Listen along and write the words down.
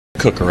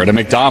cooker at a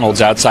McDonald's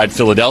outside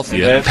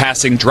Philadelphia,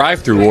 passing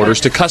drive-through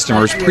orders to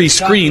customers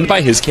pre-screened by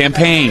his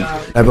campaign.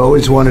 I've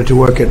always wanted to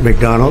work at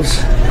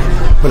McDonald's,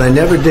 but I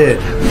never did.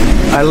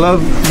 I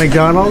love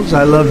McDonald's.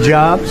 I love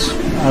jobs.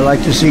 I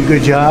like to see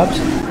good jobs.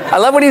 I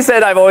love when he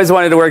said, I've always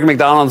wanted to work at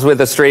McDonald's with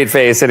a straight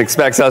face and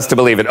expects us to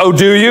believe it. Oh,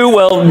 do you?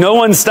 Well, no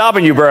one's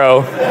stopping you,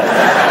 bro.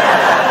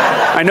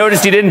 I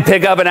noticed you didn't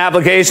pick up an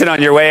application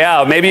on your way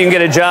out. Maybe you can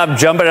get a job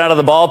jumping out of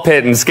the ball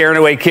pit and scaring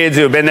away kids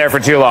who have been there for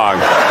too long.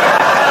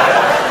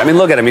 I mean,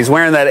 look at him. He's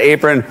wearing that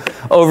apron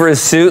over his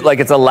suit like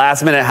it's a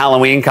last-minute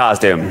Halloween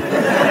costume.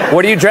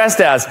 What are you dressed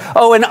as?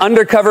 Oh, an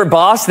undercover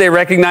boss they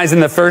recognize in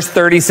the first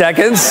 30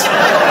 seconds?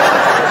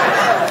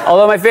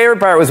 Although my favorite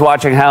part was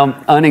watching how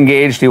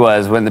unengaged he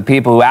was when the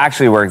people who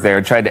actually worked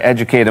there tried to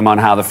educate him on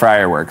how the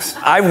fryer works.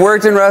 I've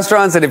worked in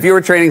restaurants, and if you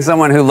were training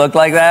someone who looked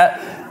like that,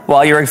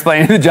 while you were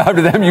explaining the job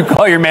to them, you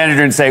call your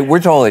manager and say, we're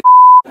totally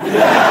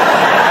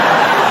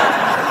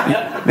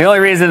The only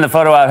reason the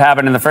photo op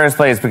happened in the first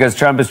place is because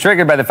Trump is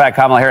triggered by the fact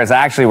Kamala Harris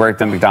actually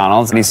worked at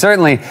McDonald's, and he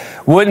certainly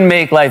wouldn't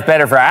make life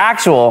better for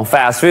actual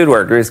fast food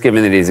workers,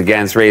 given that he's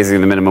against raising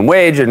the minimum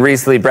wage and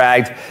recently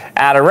bragged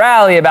at a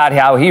rally about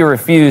how he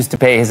refused to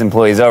pay his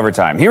employees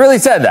overtime. He really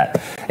said that.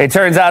 It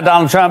turns out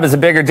Donald Trump is a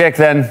bigger dick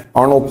than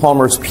Arnold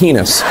Palmer's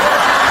penis.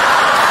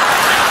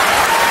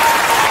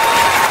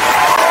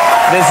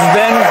 This has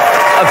been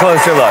a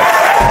closer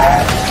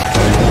look.